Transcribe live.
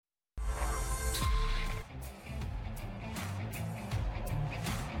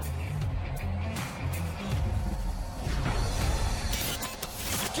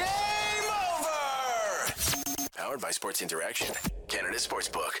Powered by Sports Interaction, Canada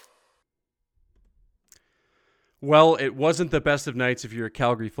Sportsbook. Well, it wasn't the best of nights if you're a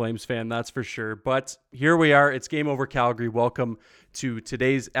Calgary Flames fan, that's for sure. But here we are. It's Game Over Calgary. Welcome to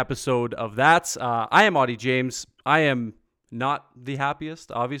today's episode of that. I am Audie James. I am not the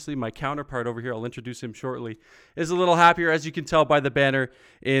happiest. Obviously, my counterpart over here, I'll introduce him shortly, is a little happier, as you can tell by the banner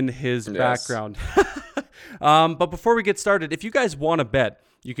in his background. But before we get started, if you guys want to bet,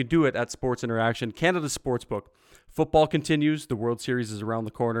 you can do it at Sports Interaction, Canada Sportsbook. Football continues, the World Series is around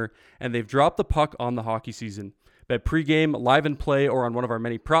the corner, and they've dropped the puck on the hockey season. Bet pregame, live and play, or on one of our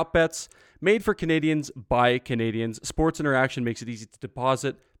many prop bets. Made for Canadians by Canadians. Sports Interaction makes it easy to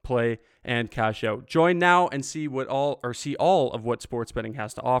deposit, play, and cash out. Join now and see all of what sports betting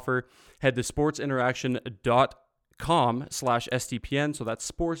has to offer. Head to sportsinteraction.com/SDPN. So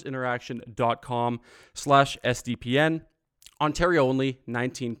that's sportsinteraction.com/SDPN. Ontario only,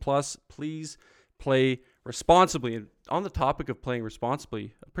 19 plus. Please play responsibly. And on the topic of playing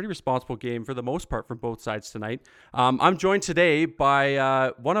responsibly, a pretty responsible game for the most part from both sides tonight. I'm joined today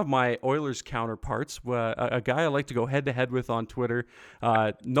by one of my Oilers counterparts, a guy I like to go head-to-head with on Twitter.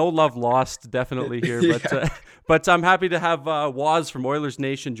 No love lost, definitely here. Yeah. But I'm happy to have Waz from Oilers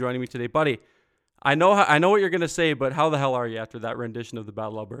Nation joining me today. Buddy, I know what you're going to say, but how the hell are you after that rendition of the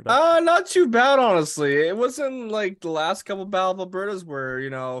Battle of Alberta? Not too bad, honestly. It wasn't like the last couple Battle of Albertas where,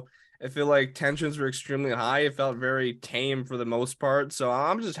 I feel like tensions were extremely high. It felt very tame for the most part. So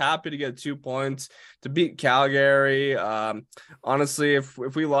I'm just happy to get 2 points to beat Calgary. Honestly, if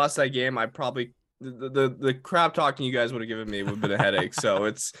we lost that game, I probably the crap talking you guys would have given me would have been a headache. So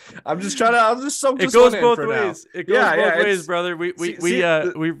I'm just so it goes both ways. Now. It goes both ways, brother.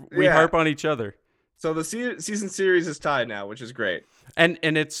 We harp on each other. So the season series is tied now, which is great. And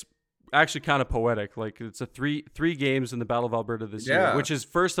it's actually kind of poetic. Like, it's a three games in the Battle of Alberta this year, which is,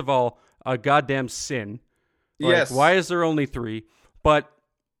 first of all, a goddamn sin. Like, yes. Why is there only 3? But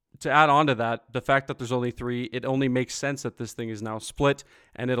to add on to that, the fact that there's only 3, it only makes sense that this thing is now split,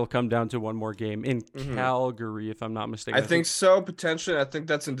 and it'll come down to one more game in Calgary, if I'm not mistaken. I think so, potentially. I think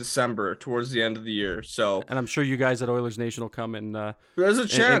that's in December, towards the end of the year. So, and I'm sure you guys at Oilers Nation will come and there's a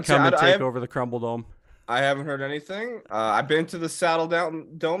chance and take over the Crumble Dome. I haven't heard anything. I've been to the Saddle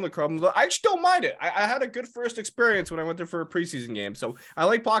Dome, the Crumble. I just don't mind it. I had a good first experience when I went there for a preseason game, so I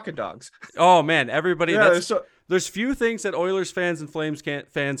like pocket dogs. Oh man, everybody! Yeah, there's few things that Oilers fans and Flames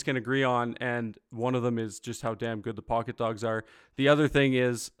fans can agree on, and one of them is just how damn good the pocket dogs are. The other thing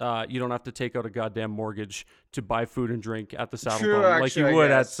is you don't have to take out a goddamn mortgage to buy food and drink at the Saddle Dome like you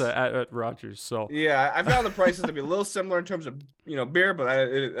would at Rogers. So yeah, I found the prices to be a little similar in terms of beer, but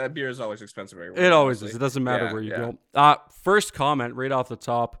that beer is always expensive. It always is. It doesn't matter where you go. First comment right off the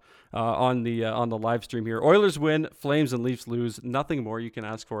top. On the live stream here. Oilers win, Flames and Leafs lose. Nothing more you can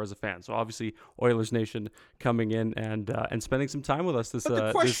ask for as a fan. So obviously, Oilers Nation coming in and spending some time with us. But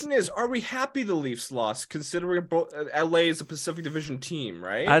the question is, are we happy the Leafs lost, considering both LA is a Pacific Division team,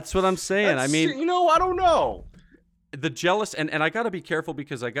 right? That's what I'm saying. I mean, I don't know. The jealous, and I got to be careful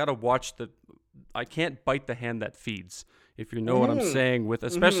because I got to watch I can't bite the hand that feeds. If you know what I'm saying,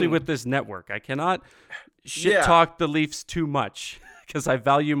 especially with this network, I cannot shit talk the Leafs too much. Because I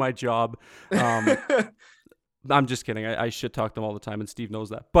value my job. I'm just kidding. I shit talk them all the time, and Steve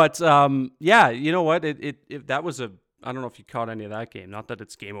knows that. But you know what? That was I don't know if you caught any of that game. Not that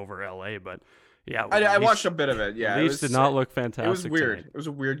it's game over LA, but yeah. I watched a bit of it. Yeah, the Leafs did not look fantastic. It was weird. Tonight. It was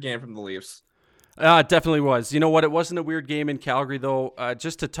a weird game from the Leafs. It definitely was. You know what? It wasn't a weird game in Calgary though.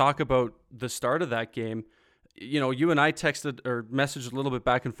 Just to talk about the start of that game. You and I texted or messaged a little bit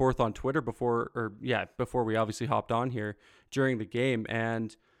back and forth on Twitter before we obviously hopped on here during the game,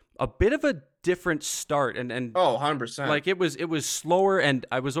 and a bit of a different start and 100%. Like it was slower, and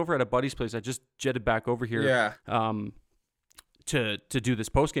I was over at a buddy's place. I just jetted back over here to do this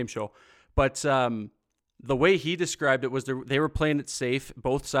post-game show. But the way he described it was they were playing it safe.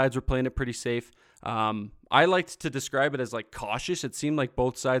 Both sides were playing it pretty safe. I liked to describe it as like cautious. It seemed like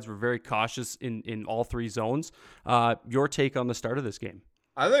both sides were very cautious in all 3 zones. Your take on the start of this game?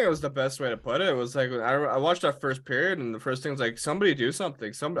 I think it was the best way to put it. It was like I watched that first period, and the first thing was like, somebody do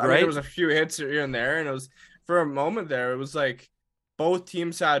something. I mean, there was a few hits here and there, and it was for a moment there. It was like both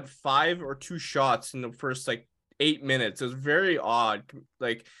teams had 5 or 2 shots in the first 8 minutes. It was very odd.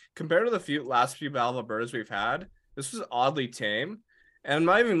 Like compared to the last few Battle of Albertas we've had, this was oddly tame. And I'm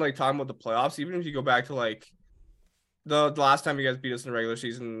not even talking about the playoffs. Even if you go back to the last time you guys beat us in the regular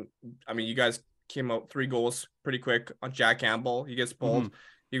season, I mean, you guys came out 3 goals pretty quick on Jack Campbell. He gets pulled. Mm-hmm.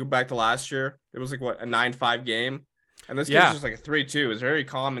 You go back to last year, it was a 9-5 game. And this game's just a 3-2. It's very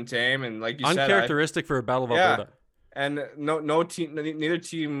calm and tame. And like you said, uncharacteristic for a Battle of Alberta. And no team, neither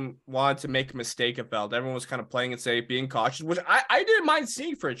team wanted to make a mistake. It felt everyone was kind of playing it safe, being cautious, which I didn't mind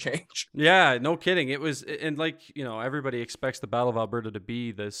seeing for a change. Yeah, no kidding. It was, and like, everybody expects the Battle of Alberta to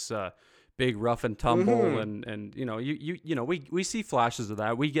be this big rough and tumble, and we see flashes of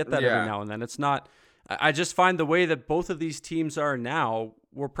that. We get that every now and then. It's not. I just find the way that both of these teams are now,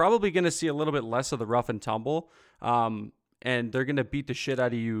 we're probably going to see a little bit less of the rough and tumble. And they're going to beat the shit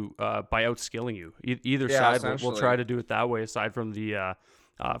out of you by outskilling you. Either side will try to do it that way, aside from the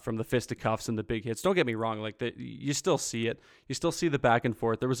fisticuffs and the big hits. Don't get me wrong; you still see it. You still see the back and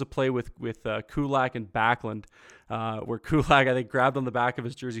forth. There was a play with Kulak and Backlund where Kulak, I think, grabbed on the back of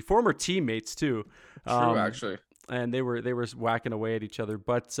his jersey. Former teammates too. True, actually. And they were whacking away at each other,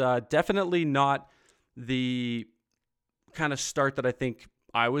 but definitely not the kind of start that I think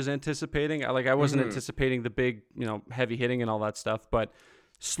I was anticipating. I wasn't anticipating the big, heavy hitting and all that stuff, but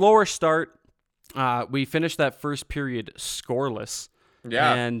slower start. We finished that first period scoreless.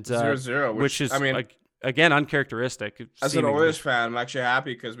 Yeah. And 0-0, which is, again, uncharacteristic. As an Oilers fan, I'm actually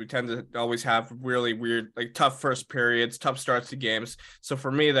happy because we tend to always have really weird, tough first periods, tough starts to games. So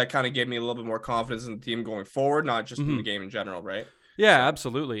for me, that kind of gave me a little bit more confidence in the team going forward, not just in the game in general, right? Yeah,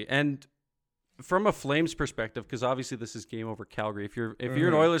 absolutely. And from a Flames perspective, because obviously this is Game Over Calgary. If you're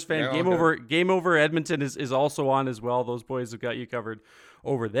an Oilers fan, Game Over Edmonton is also on as well. Those boys have got you covered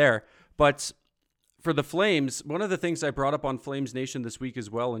over there. But for the Flames, one of the things I brought up on Flames Nation this week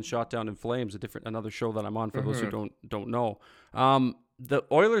as well, and Shot Down in Flames, another show that I'm on for those who don't know. The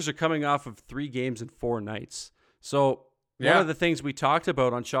Oilers are coming off of 3 games in 4 nights. So one of the things we talked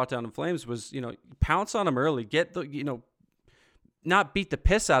about on Shot Down in Flames was, pounce on them early, get the, not beat the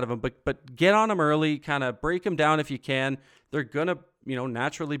piss out of them, but get on them early, kind of break them down if you can. They're going to,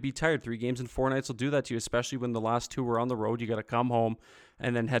 naturally be tired. 3 games in 4 nights will do that to you, especially when the last 2 were on the road. You got to come home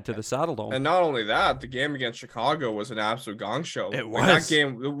and then head to the Saddle Dome. And not only that, the game against Chicago was an absolute gong show. It was. That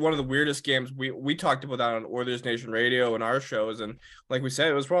game, one of the weirdest games. We talked about that on Oilers Nation Radio and our shows. And like we said,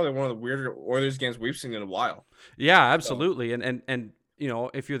 it was probably one of the weirder Oilers games we've seen in a while. Yeah, absolutely. So. And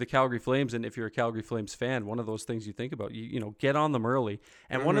if you're the Calgary Flames and if you're a Calgary Flames fan, one of those things you think about, get on them early.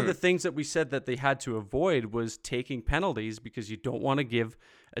 And one of the things that we said that they had to avoid was taking penalties, because you don't want to give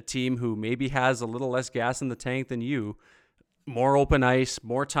a team who maybe has a little less gas in the tank than you more open ice,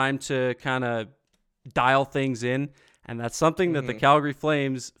 more time to kind of dial things in. And that's something that the Calgary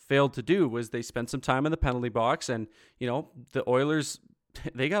Flames failed to do, was they spent some time in the penalty box. And, the Oilers,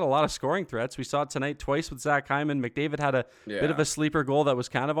 they got a lot of scoring threats. We saw it tonight twice with Zach Hyman. McDavid had a bit of a sleeper goal that was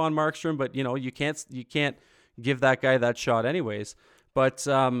kind of on Markstrom, but you can't give that guy that shot anyways. But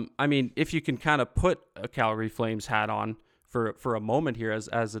if you can kind of put a Calgary Flames hat on for a moment here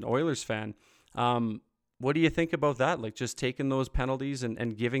as an Oilers fan, what do you think about that? Just taking those penalties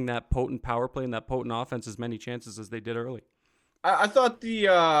and giving that potent power play and that potent offense as many chances as they did early. I thought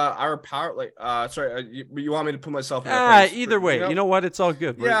our power, you want me to put myself in either way, you know what? It's all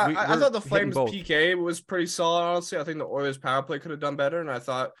good. I thought the Flames PK was pretty solid, honestly. I think the Oilers power play could have done better, and I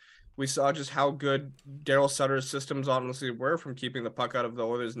thought we saw just how good Daryl Sutter's systems honestly were from keeping the puck out of the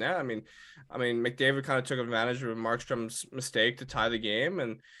Oilers' net. I mean, McDavid kind of took advantage of Markstrom's mistake to tie the game,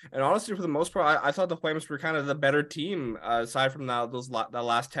 and honestly, for the most part, I thought the Flames were kind of the better team aside from that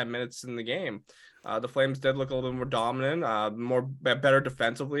last 10 minutes in the game. The Flames did look a little bit more dominant, better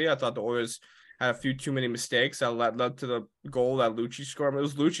defensively. I thought the Oilers had a few too many mistakes that led to the goal that Lucic scored. It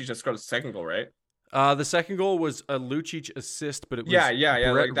was Lucic that scored the second goal, right? The second goal was a Lucic assist, but it was That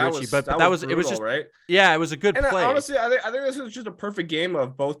was brutal, it was just right. Yeah, it was a good play. Honestly, I think this was just a perfect game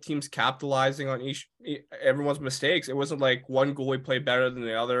of both teams capitalizing on everyone's mistakes. It wasn't like one goalie played better than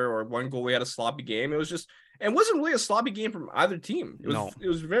the other, or one goalie had a sloppy game. It wasn't really a sloppy game from either team. It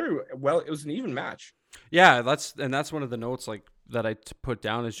was very well. It was an even match. Yeah, that's one of the notes that I put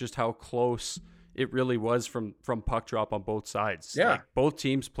down, is just how close it really was from puck drop on both sides. Yeah, both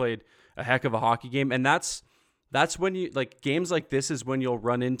teams played a heck of a hockey game, and that's when you games like this is when you'll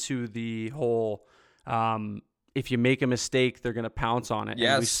run into the whole if you make a mistake, they're going to pounce on it.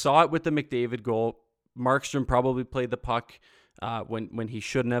 Yes. And we saw it with the McDavid goal. Markstrom probably played the puck when he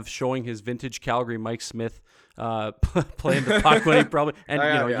shouldn't have, showing his vintage Calgary Mike Smith playing the puck when he probably, and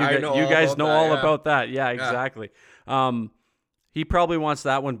you guys know all about that. Yeah, exactly. He probably wants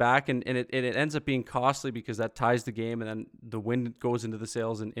that one back, and it ends up being costly because that ties the game, and then the wind goes into the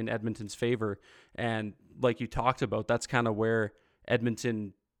sails in Edmonton's favor. And like you talked about, that's kind of where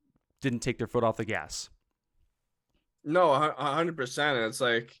Edmonton didn't take their foot off the gas. No, 100%. It's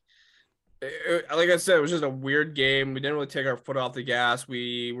like I said, it was just a weird game. We didn't really take our foot off the gas.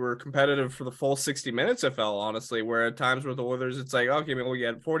 We were competitive for the full 60 minutes, it felt, honestly, where at times with the Oilers, it's like, okay, maybe we'll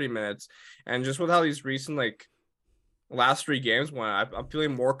get 40 minutes. And just with how these recent, last 3 games when I'm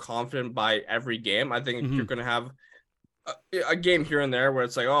feeling more confident by every game. I think you're going to have a game here and there where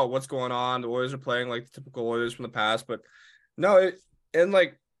it's like, oh, what's going on? The Oilers are playing like the typical Oilers from the past, but no,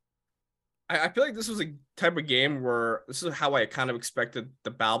 I feel like this was a type of game where this is how I kind of expected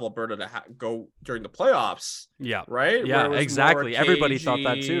the Battle of Alberta to go during the playoffs. Yeah. Right? Yeah, exactly. Everybody thought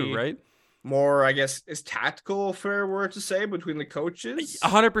that too, right? More, I guess, is tactical a fair word to say between the coaches?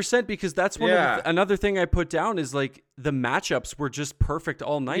 100%, because that's another thing I put down is like the matchups were just perfect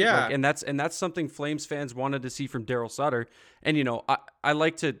all night. Yeah. And that's something Flames fans wanted to see from Daryl Sutter. And, I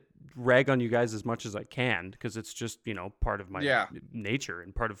like to rag on you guys as much as I can because it's just, part of my nature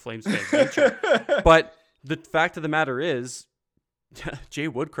and part of Flames fans' nature. But the fact of the matter is, Jay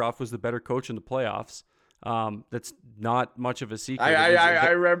Woodcroft was the better coach in the playoffs. That's not much of a secret. I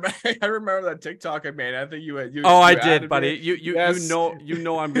remember that TikTok I made. I think you I did, buddy. Me. You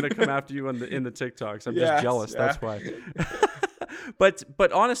know I'm gonna come after you in the TikToks. I'm just jealous. Yeah. That's why.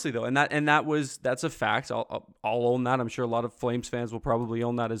 But honestly though, that's a fact. I'll own that. I'm sure a lot of Flames fans will probably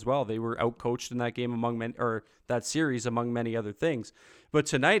own that as well. They were outcoached in that game that series among many other things. But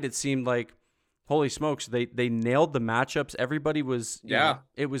tonight it seemed like, holy smokes, they nailed the matchups. Everybody was,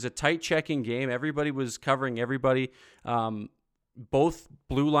 it was a tight checking game. Everybody was covering everybody. Both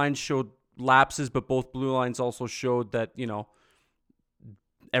blue lines showed lapses, but both blue lines also showed that,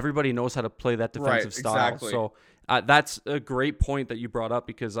 everybody knows how to play that defensive style. Exactly. So that's a great point that you brought up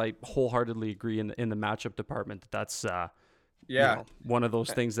because I wholeheartedly agree in the matchup department that's one of those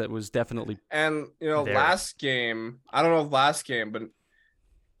things that was definitely there. Last game, but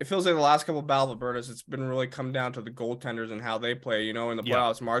it feels like the last couple of Battle of Albertas, it's been really come down to the goaltenders and how they play. In the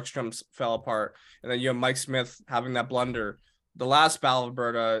playoffs, Markstrom fell apart, and then you have Mike Smith having that blunder. The last Battle of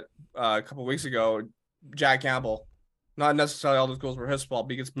Alberta a couple of weeks ago, Jack Campbell, not necessarily all those goals were his fault,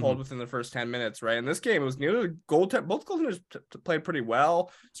 but he gets pulled within the first 10 minutes, right? In this game, it was nearly both goaltenders played pretty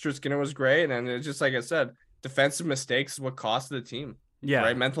well. Stuart Skinner was great, and it's just like I said, defensive mistakes is what cost the team. Yeah,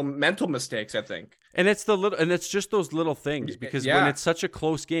 right. Mental mistakes, I think. And it's just those little things because when it's such a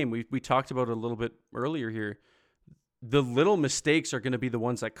close game, we talked about it a little bit earlier here. The little mistakes are going to be the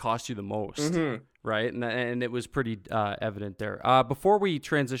ones that cost you the most, right? And it was pretty evident there. Before we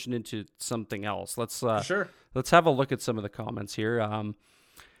transition into something else, let's have a look at some of the comments here.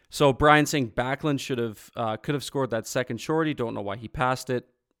 So Brian saying Backlund could have scored that second shorty. Don't know why he passed it.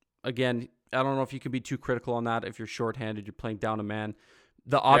 Again, I don't know if you can be too critical on that. If you're shorthanded, you're playing down a man.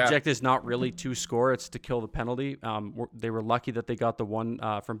 The object is not really to score; it's to kill the penalty. They were lucky that they got the one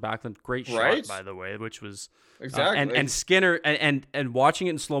from Backlund. Great shot, by the way, which was exactly. And Skinner and watching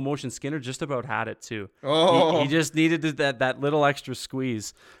it in slow motion, Skinner just about had it too. Oh, he just needed that little extra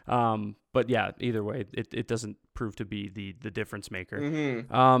squeeze. But yeah, either way, it doesn't prove to be the difference maker.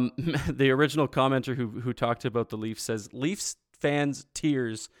 The original commenter who talked about the Leafs says Leafs fans'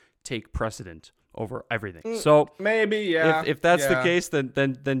 tears take precedent over everything. So maybe, if that's the case,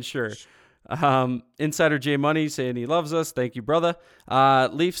 then sure. Insider J Money saying he loves us. Thank you, brother.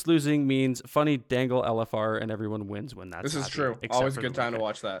 Leafs losing means funny dangle LFR and everyone wins when that's this is true. Always a good time to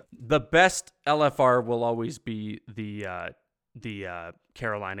watch that. The best LFR will always be the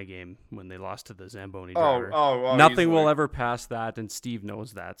Carolina game when they lost to the Zamboni driver. Nothing easily. will ever pass that, and Steve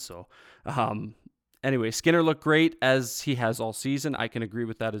knows that. So anyway, Skinner looked great as he has all season. I can agree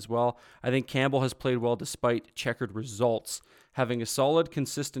with that as well. I think Campbell has played well despite checkered results. Having a solid,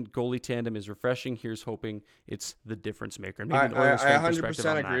 consistent goalie tandem is refreshing. Here's hoping it's the difference maker. And maybe I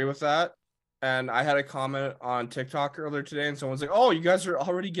 100% agree with that. And I had a comment on TikTok earlier today, and someone's like, "Oh, you guys are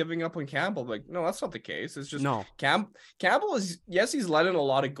already giving up on Campbell." Like, no, that's not the case. It's just Campbell is, yes, he's let in a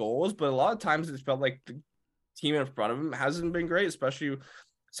lot of goals, but a lot of times it's felt like the team in front of him hasn't been great, especially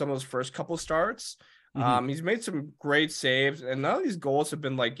some of those first couple starts. He's made some great saves, and none of these goals have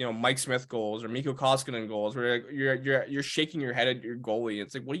been like, Mike Smith goals or Mikko Koskinen goals where you're shaking your head at your goalie.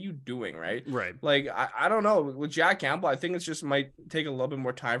 It's like, what are you doing, right? Right. Like, I don't know. With Jack Campbell, I think it's just might take a little bit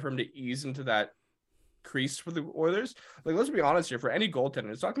more time for him to ease into that crease for the Oilers. Like, let's be honest here, for any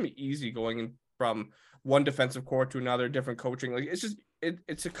goaltender, it's not gonna be easy going in from one defensive core to another, different coaching. Like, it's just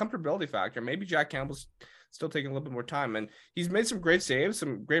it's a comfortability factor. Maybe Jack Campbell's still taking a little bit more time, and he's made some great saves,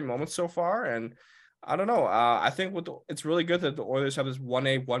 some great moments so far, and I don't know. I think it's really good that the Oilers have this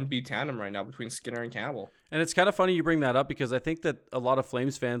 1A, 1B tandem right now between Skinner and Campbell. And it's kind of funny you bring that up because I think that a lot of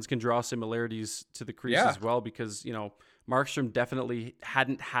Flames fans can draw similarities to the crease as well because, Markstrom definitely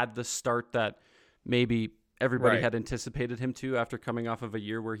hadn't had the start that maybe everybody had anticipated him to after coming off of a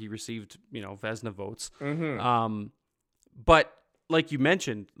year where he received, Vezina votes. But like you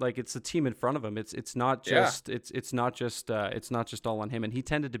mentioned, like it's the team in front of him. It's not just it's not just all on him. And he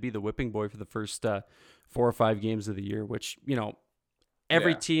tended to be the whipping boy for the first 4 or 5 games of the year, which, you know,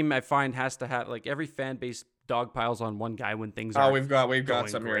 every team I find has to have, like, every fan base dog piles on one guy when things are. We've got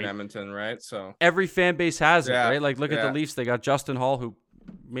some here in Edmonton, right? So every fan base has it, right? Like, look at the Leafs. They got Justin Hall, who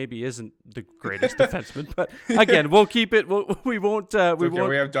maybe isn't the greatest defenseman, but again, we'll keep it. We won't.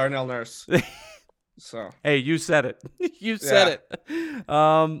 We have Darnell Nurse. So hey, you said it. You said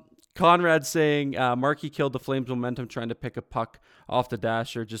it. Conrad saying Markey killed the Flames' momentum trying to pick a puck off the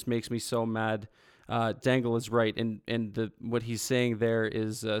dasher. Just makes me so mad. Dangle is right, and what he's saying there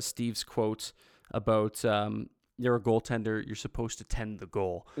is Steve's quote about you're a goaltender, you're supposed to tend the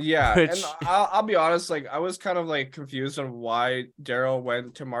goal. Yeah, and I'll be honest, like I was kind of like confused on why Daryl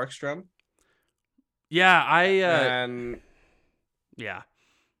went to Markstrom. Yeah, I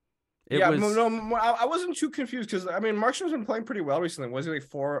wasn't too confused because I mean Markstrom's been playing pretty well recently. Was he like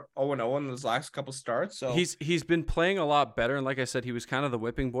 4-0-0 in his last couple starts? So he's been playing a lot better, and like I said, he was kind of the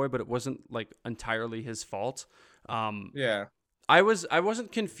whipping boy, but it wasn't like entirely his fault. I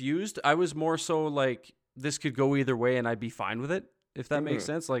wasn't confused. I was more so like this could go either way, and I'd be fine with it if that makes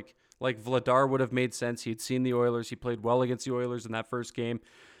sense. Like Vladar would have made sense. He had seen the Oilers. He played well against the Oilers in that first game.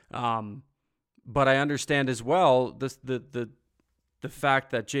 But I understand as well the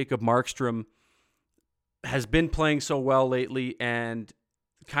fact that Jacob Markstrom has been playing so well lately, and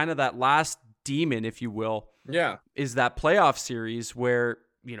kind of that last demon, if you will, is that playoff series where,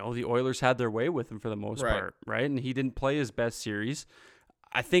 you know, the Oilers had their way with him for the most part, right? And he didn't play his best series.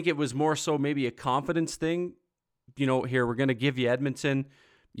 I think it was more so maybe a confidence thing. You know, here, we're going to give you Edmonton.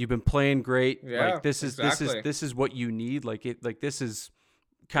 You've been playing great. Yeah, like this is what you need. This is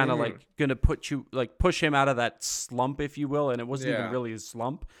kind of like going to push him out of that slump, if you will. And it wasn't even really a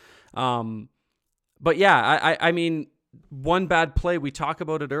slump. But yeah, I mean, one bad play, we talked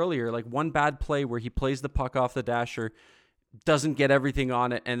about it earlier, like one bad play where he plays the puck off the dasher, doesn't get everything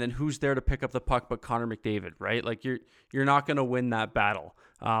on it, and then who's there to pick up the puck but Connor McDavid, right? Like you're not going to win that battle,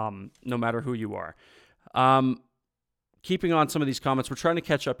 no matter who you are. Keeping on some of these comments, we're trying to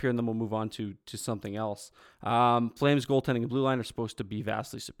catch up here, and then we'll move on to something else. Flames goaltending and blue line are supposed to be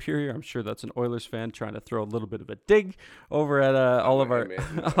vastly superior. I'm sure that's an Oilers fan trying to throw a little bit of a dig over at all of our.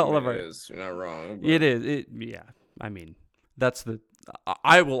 It is. You're not wrong. But. It is. Yeah. I mean, that's the.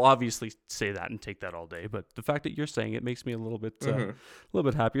 I will obviously say that and take that all day, but the fact that you're saying it makes me a little bit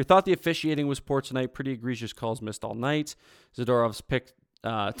happier. Thought the officiating was poor tonight. Pretty egregious calls missed all night. Zadorov's pick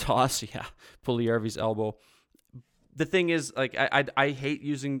toss, Puljujärvi's elbow. The thing is, like, I hate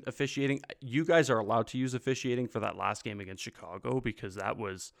using officiating. You guys are allowed to use officiating for that last game against Chicago because that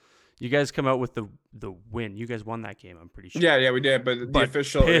was. You guys come out with the win. You guys won that game, I'm pretty sure. Yeah, we did. But the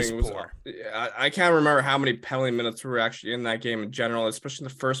official was poor. I can't remember how many penalty minutes were actually in that game in general, especially in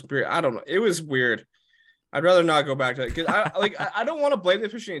the first period. I don't know. It was weird. I'd rather not go back to it because I don't want to blame the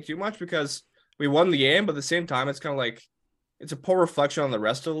officiating too much because we won the game, but at the same time, it's kind of like it's a poor reflection on the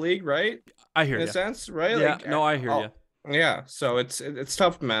rest of the league, right? I hear you. In a sense, right? Yeah. I hear you. Yeah. So it's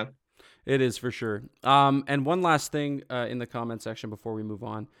tough, man. It is for sure. And one last thing in the comment section before we move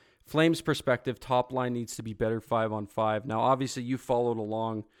on. Flames perspective, top line needs to be better 5-on-5. Now, obviously, you followed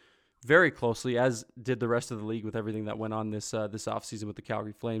along very closely, as did the rest of the league with everything that went on this offseason with the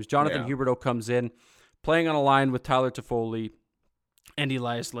Calgary Flames. Jonathan Huberdeau comes in, playing on a line with Tyler Toffoli and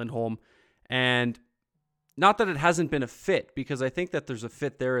Elias Lindholm. And not that it hasn't been a fit, because I think that there's a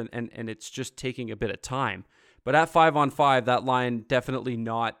fit there and it's just taking a bit of time. But at 5-on-5, that line definitely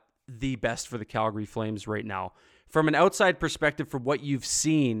not the best for the Calgary Flames right now. From an outside perspective, for what you've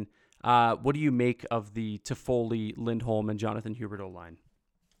seen, what do you make of the Toffoli, Lindholm, and Jonathan Huberdeau line?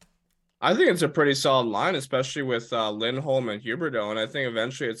 I think it's a pretty solid line, especially with Lindholm and Huberdeau, and I think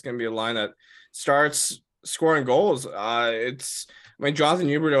eventually it's going to be a line that starts scoring goals. Jonathan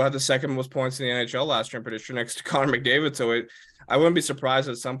Huberdeau had the second most points in the NHL last year, I'm pretty sure, next to Connor McDavid. So I wouldn't be surprised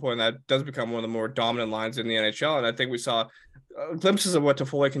at some point that does become one of the more dominant lines in the NHL. And I think we saw glimpses of what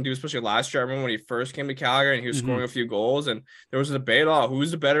Toffoli can do, especially last year. I remember when he first came to Calgary and he was scoring a few goals, and there was a debate,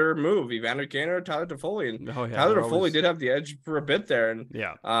 who's the better move, Evander Kane or Tyler Toffoli? And Tyler Toffoli did have the edge for a bit there. And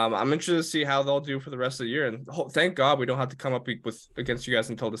I'm interested to see how they'll do for the rest of the year. And thank God we don't have to come up against you guys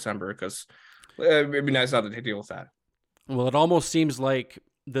until December, because it'd be nice not to deal with that. Well, it almost seems like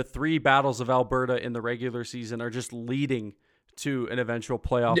the 3 battles of Alberta in the regular season are just leading to an eventual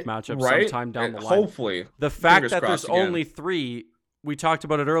playoff matchup sometime down the line. Hopefully. The fact that there's only 3, we talked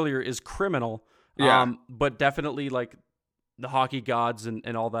about it earlier, is criminal. Yeah. But definitely, like, the hockey gods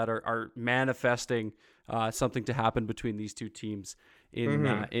and all that are manifesting something to happen between these two teams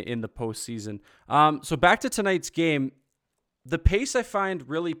in the postseason. So back to tonight's game. the pace I find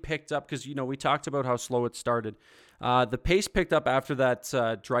really picked up because, we talked about how slow it started. The pace picked up after that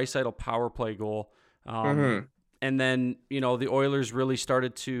Draisaitl power play goal. And then, the Oilers really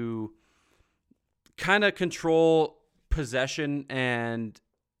started to kind of control possession, and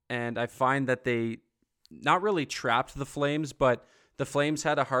I find that they not really trapped the Flames, but the Flames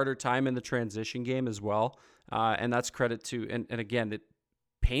had a harder time in the transition game as well. And that's credit to, and again, it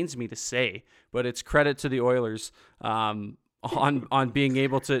pains me to say, but it's credit to the Oilers on being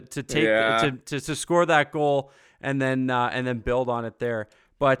able to take to score that goal and then build on it there.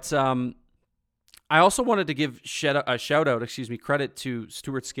 But I also wanted to give a shout out, credit to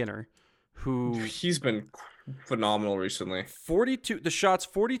Stuart Skinner, who he's been phenomenal recently.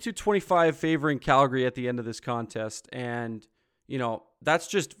 42-25 favoring Calgary at the end of this contest, and that's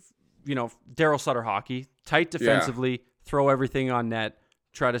just Daryl Sutter hockey. Tight defensively, throw everything on net,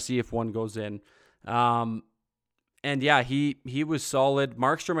 try to see if one goes in. And yeah, he was solid.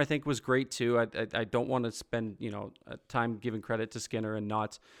 Markstrom, I think, was great too. I don't want to spend time giving credit to Skinner and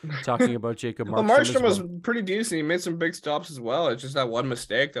not talking about Jacob Markstrom. Well, Markstrom was pretty decent. He made some big stops as well. It's just that one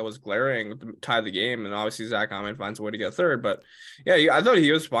mistake that was glaring to tie the game, and obviously Zach Hyman finds a way to get third. But yeah, I thought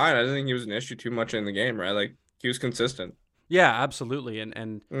he was fine. I didn't think he was an issue too much in the game, right? Like, he was consistent. Yeah, absolutely,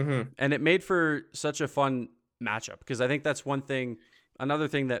 and it made for such a fun matchup because I think that's one thing. Another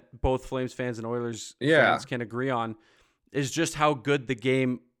thing that both Flames fans and Oilers fans can agree on is just how good the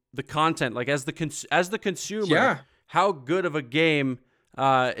content, like as the consumer, how good of a game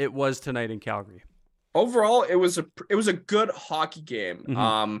it was tonight in Calgary. Overall, it was a good hockey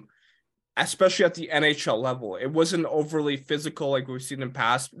game, especially at the NHL level. It wasn't overly physical like we've seen in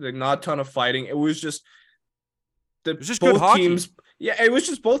past. Like, not a ton of fighting. It was just good hockey. Teams. Yeah, it was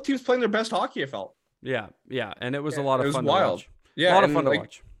just both teams playing their best hockey. I felt. Yeah, and it was a lot of fun. Wild. To watch. Yeah, a lot of fun to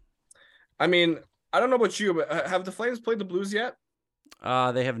watch. I mean, I don't know about you, but have the Flames played the Blues yet?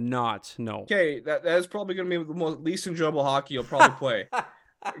 They have not. No. Okay, that is probably going to be the least enjoyable hockey you'll probably play.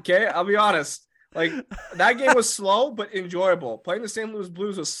 Okay, I'll be honest. Like, that game was slow but enjoyable. Playing the St. Louis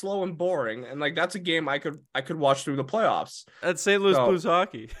Blues was slow and boring, and like that's a game I could watch through the playoffs. That's St. Louis Blues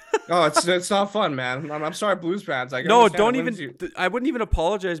hockey. Oh, it's not fun, man. I'm sorry, Blues fans. No, don't even. I wouldn't even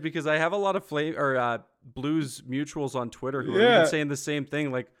apologize because I have a lot of Blues mutuals on Twitter who are even saying the same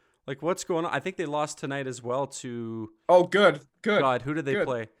thing. Like what's going on? I think they lost tonight as well to. Oh, good. God, who did they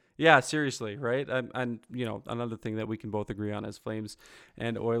play? Yeah, seriously, right? And another thing that we can both agree on as Flames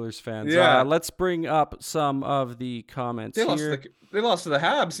and Oilers fans. Yeah. Let's bring up some of the comments here. They lost to the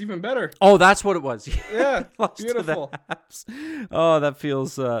Habs, even better. Oh, that's what it was. Yeah, beautiful. To the Habs. Oh, that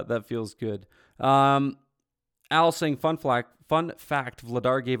feels good. Al saying, fun fact,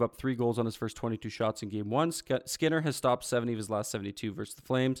 Vladar gave up 3 goals on his first 22 shots in game 1. Skinner has stopped 70 of his last 72 versus the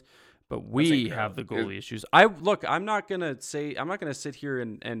Flames. But we have the goalie issues. I'm not gonna sit here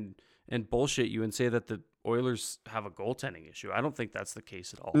and bullshit you and say that the Oilers have a goaltending issue. I don't think that's the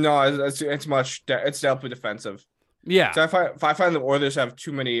case at all. No, it's definitely defensive. Yeah. So I find the Oilers have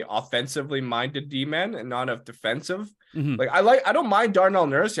too many offensively minded D-men and not enough defensive. Like I don't mind Darnell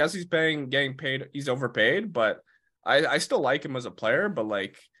Nurse. Yes, he's getting paid. He's overpaid, but I still like him as a player. But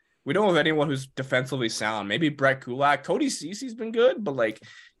like, we don't have anyone who's defensively sound. Maybe Brett Kulak, Cody Cece's been good, but like,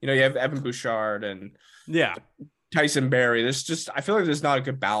 you have Evan Bouchard and Tyson Barrie. I feel like there's not a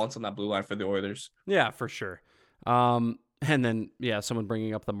good balance on that blue line for the Oilers. Yeah, for sure. And then, someone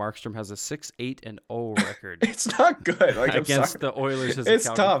bringing up the Markstrom has a 6-8-0 record. It's not good. Like, against the Oilers. It's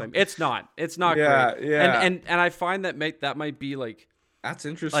tough. Flame. It's not. It's not great. Yeah. And I find that might be like. That's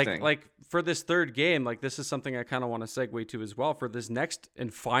interesting. Like for this third game, like this is something I kind of want to segue to as well for this next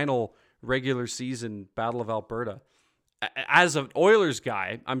and final regular season Battle of Alberta. As an Oilers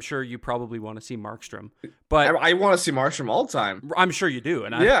guy, I'm sure you probably want to see Markstrom, but I want to see Markstrom all the time. I'm sure you do,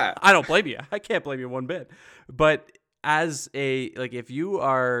 and I don't blame you. I can't blame you one bit. But as if you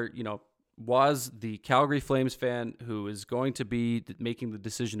are, was the Calgary Flames fan who is going to be making the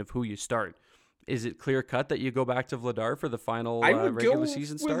decision of who you start, is it clear cut that you go back to Vladar for the final regular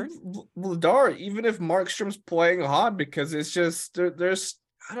season start? Vladar, even if Markstrom's playing hot, because it's just there's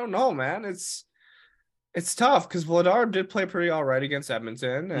I don't know, man. It's tough because Vladar did play pretty all right against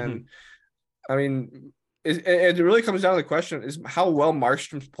Edmonton. And I mean, it really comes down to the question is how well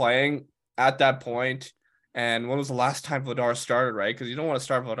Markstrom's playing at that point. And when was the last time Vladar started, right? Because you don't want to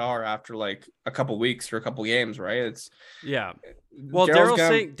start Vladar after like a couple weeks or a couple games, right? Well,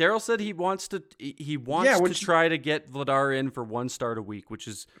 Daryl said he wants to try to get Vladar in for 1 start a week, which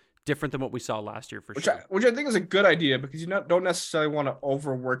is different than what we saw last year for sure. Which I think is a good idea because you don't necessarily want to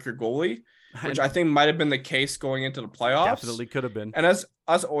overwork your goalie. which I think might have been the case going into the playoffs. Definitely could have been. And as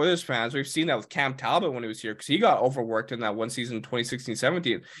us Oilers fans, we've seen that with Cam Talbot when he was here, because he got overworked in that one season,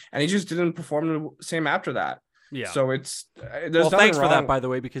 2016-17, and he just didn't perform the same after that. Yeah. So it's thanks for that, by the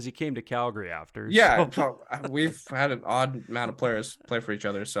way, because he came to Calgary after. Yeah, so. We've had an odd amount of players play for each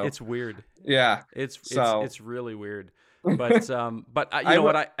other, so it's weird. Yeah, it's really weird. But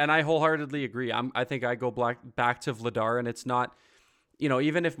I wholeheartedly agree. I think I go back to Vladar, and it's not,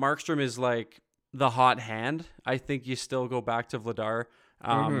 even if Markstrom is like the hot hand, I think you still go back to Vladar.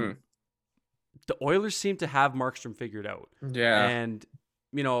 The Oilers seem to have Markstrom figured out. Yeah, and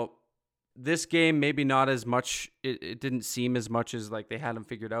this game, maybe not as much. It didn't seem as much as like they had him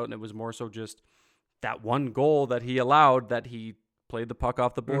figured out, and it was more so just that one goal that he allowed, that he played the puck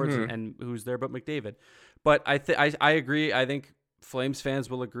off the boards, and who's there but McDavid. But I agree. I think Flames fans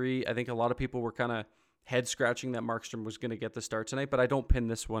will agree. I think a lot of people were kind of head scratching that Markstrom was going to get the start tonight, but I don't pin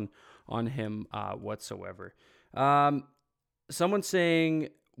this one on him whatsoever. Someone saying,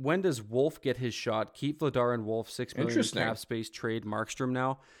 when does Wolf get his shot? Keep Vladar and Wolf, $6 million in cap space, trade Markstrom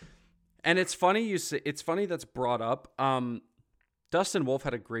now. And it's funny it's funny that's brought up. Dustin Wolf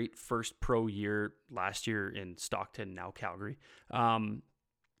had a great first pro year last year in Stockton, now Calgary.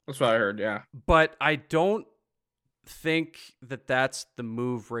 That's what I heard, yeah. But I don't think that's the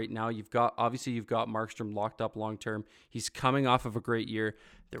move right now. You've got Markstrom locked up long term. He's coming off of a great year.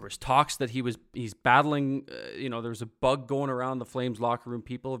 There was talks that he's battling. There was a bug going around the Flames locker room.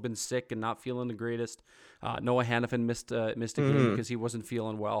 People have been sick and not feeling the greatest. Noah Hannafin missed a game because he wasn't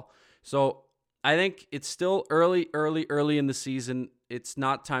feeling well. So I think it's still early in the season. It's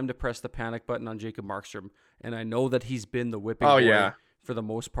not time to press the panic button on Jacob Markstrom. And I know that he's been the whipping boy for the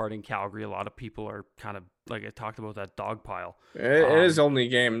most part in Calgary. A lot of people are kind of, like I talked about, that dog pile. It is only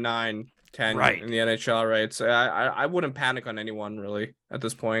game 9, 10 right in the NHL, right? So I wouldn't panic on anyone really at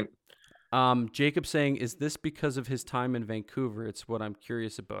this point. Jacob saying, is this because of his time in Vancouver? It's what I'm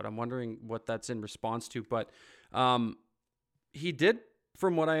curious about. I'm wondering what that's in response to. But he did,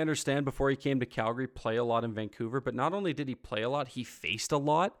 from what I understand, before he came to Calgary, play a lot in Vancouver. But not only did he play a lot, he faced a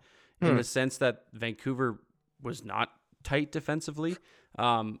lot in the sense that Vancouver was not tight defensively,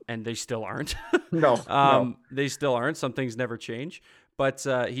 and they still aren't. No. They still aren't. Some things never change. But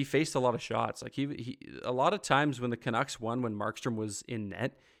he faced a lot of shots. Like he a lot of times when the Canucks won, when Markstrom was in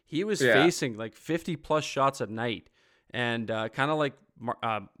net, he was facing like 50 plus shots a night. And kind of like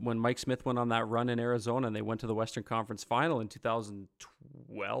when Mike Smith went on that run in Arizona and they went to the Western Conference Final in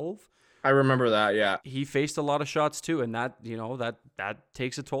 2012. I remember that, yeah. He faced a lot of shots too, and that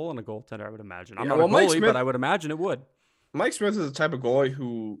takes a toll on a goaltender, I would imagine. I'm not well, a goalie, but I would imagine it would. Mike Smith is the type of goalie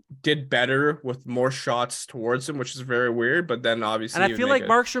who did better with more shots towards him, which is very weird, but then obviously... And I feel like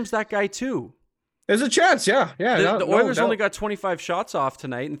Markstrom's that guy too. There's a chance, yeah. The Oilers only got 25 shots off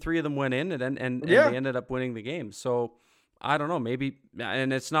tonight, and 3 of them went in, and they ended up winning the game. So, I don't know, maybe...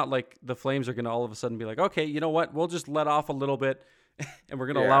 And it's not like the Flames are going to all of a sudden be like, okay, you know what, we'll just let off a little bit, and we're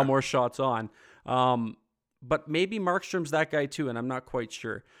going to allow more shots on. But maybe Markstrom's that guy too, and I'm not quite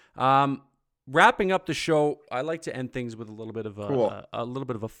sure. Wrapping up the show, I like to end things with a little bit of a little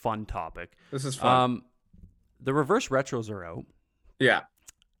bit of a fun topic. This is fun. The reverse retros are out. Yeah.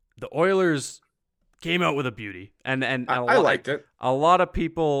 The Oilers came out with a beauty, and I liked it. A lot of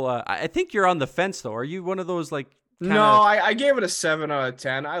people. I think you're on the fence though. Are you one of those like? No, I gave it a 7 out of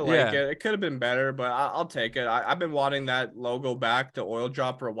 10. I like it. It could have been better, but I'll take it. I've been wanting that logo back, the oil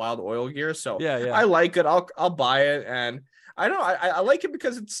dropper, Wild Oil gear. So I like it. I'll buy it, and I don't know. I like it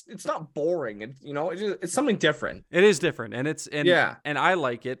because it's not boring. It's something different. It is different, and I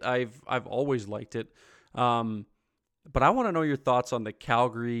like it. I've always liked it. But I want to know your thoughts on the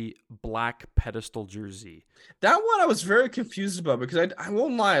Calgary black pedestal jersey. That one I was very confused about, because I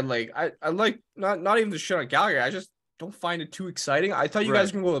won't lie, like I like not even the shit on Calgary. I just don't find it too exciting. I thought you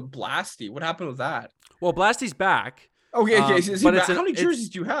guys were gonna go with Blasty. What happened with that? Well, Blasty's back. Okay. Is he back? How many jerseys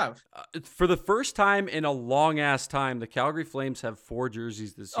do you have? For the first time in a long ass time, the Calgary Flames have 4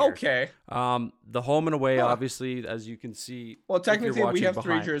 jerseys this year. Okay. The home and away, obviously, as you can see. Well, technically, we have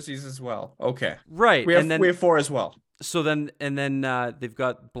 3 jerseys as well. Okay. Right. We have 4 as well. So then they've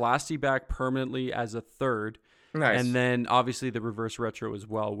got Blasty back permanently as a 3rd. Nice. And then obviously the reverse retro as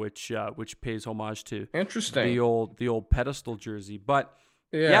well, which pays homage to the old pedestal jersey. But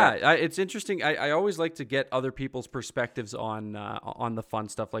it's interesting. I always like to get other people's perspectives on the fun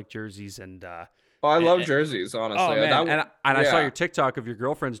stuff like jerseys and. I love jerseys, honestly. Oh man, I saw your TikTok of your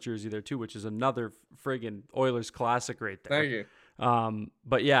girlfriend's jersey there too, which is another friggin' Oilers classic right there. Thank you.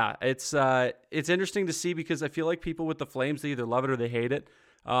 But yeah, it's interesting to see, because I feel like people with the Flames, they either love it or they hate it.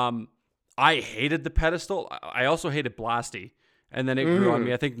 I hated the pedestal. I also hated Blasty. and then it grew on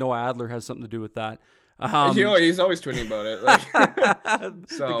me. I think Noah Adler has something to do with that. He's always tweeting about it. Like,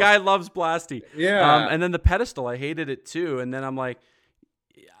 so. The guy loves Blasty. Yeah. And then the pedestal, I hated it too. And then I'm like,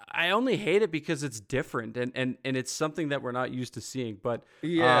 I only hate it because it's different and it's something that we're not used to seeing. But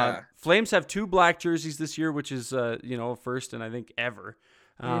Flames have 2 black jerseys this year, which is first and I think ever.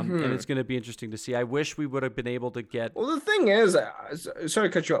 And it's going to be interesting to see. I wish we would have been able to get. Well, the thing is, sorry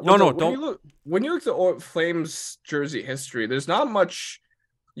to cut you off. Don't. When you look at the Flames jersey history, there's not much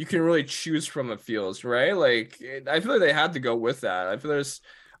you can really choose from. It feels right. Like I feel like they had to go with that. I feel there's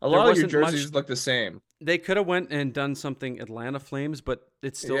a lot of your jerseys look the same. They could have went and done something Atlanta Flames, but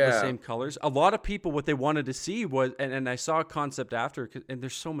it's still the same colors. A lot of people, what they wanted to see was, and I saw a concept after, and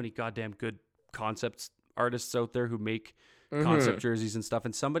there's so many goddamn good concepts artists out there who make concept jerseys and stuff.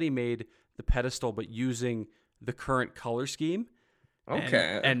 And somebody made the pedestal, but using the current color scheme.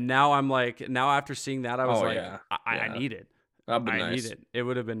 Okay. And now I'm like, after seeing that, I was I need it. That'd be nice. I need it. It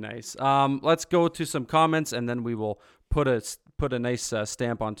would have been nice. Let's go to some comments, and then we will put a nice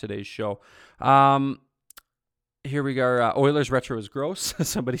stamp on today's show. Here we go. Oilers retro is gross.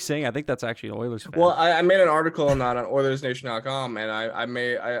 Somebody's saying. I think that's actually an Oilers fan. Well, I made an article on that on OilersNation.com, and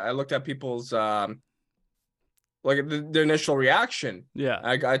I looked at people's their initial reaction. Yeah.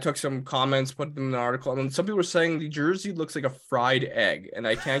 I took some comments, put them in the article, and some people were saying the jersey looks like a fried egg, and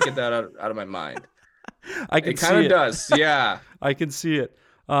I can't get that out of my mind. It kind of does. Yeah. I can see it.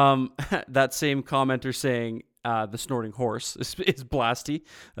 That same commenter saying the snorting horse is Blasty.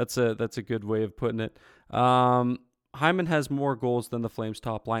 That's a good way of putting it. Hyman has more goals than the Flames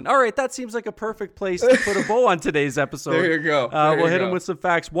top line. All right, that seems like a perfect place to put a bow on today's episode. There you go. We'll hit him with some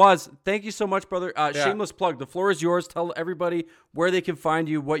facts. Waz, thank you so much, brother. Shameless plug. The floor is yours. Tell everybody where they can find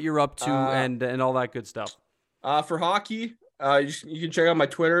you, what you're up to, and all that good stuff. For hockey, you can check out my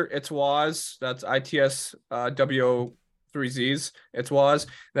Twitter. It's Waz. That's ITSWO 3 Z's. It's Waz.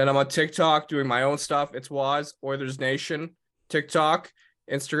 Then I'm on TikTok doing my own stuff. It's Waz, Oilers Nation, TikTok,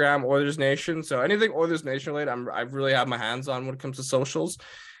 Instagram, Oilers Nation. So anything Oilers Nation related, I really have my hands on when it comes to socials.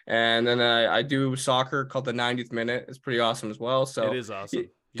 And then I do soccer called the 90th Minute. It's pretty awesome as well. So it is awesome.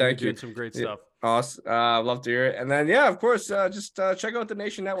 Thank you. Doing some great stuff. Awesome. Love to hear it. And then, of course, just check out the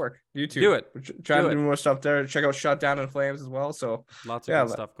Nation Network, YouTube. Do it. We're trying to do more stuff there. Check out Shutdown and Flames as well. So lots of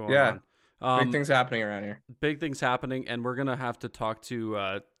good stuff going on. Big things happening around here. Big things happening, and we're gonna have to talk to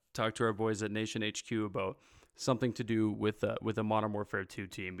our boys at Nation HQ about something to do with a Modern Warfare 2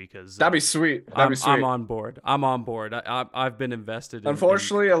 team, because that'd be sweet. I'm on board. I've been invested.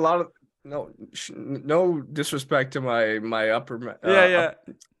 Unfortunately, a lot of no disrespect to my upper.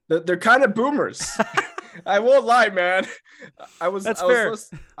 They're kind of boomers. I won't lie, man. That's fair.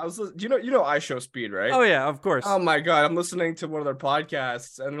 You know I Show Speed, right? Oh yeah, of course. Oh my god, I'm listening to one of their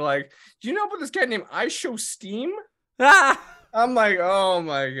podcasts, and they're like, "Do you know about this guy named I Show Steam?" I'm like, "Oh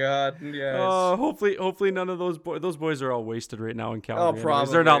my god, yes." Hopefully none of those boys are all wasted right now in Calgary. Oh,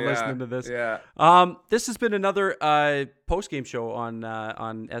 probably. They're not listening to this. Yeah. This has been another post game show on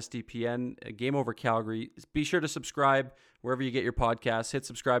SDPN Game Over Calgary. Be sure to subscribe wherever you get your podcasts. Hit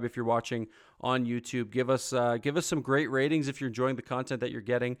subscribe if you're watching on YouTube. Give us some great ratings if you're enjoying the content that you're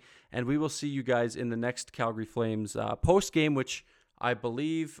getting, and we will see you guys in the next Calgary Flames post game, which I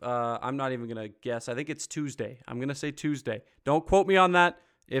believe I'm not even gonna guess. I think it's Tuesday. I'm gonna say Tuesday. Don't quote me on that.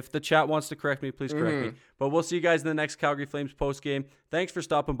 If the chat wants to correct me, please correct me. But we'll see you guys in the next Calgary Flames post game. Thanks for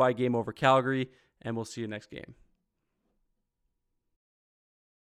stopping by Game Over Calgary, and we'll see you next game.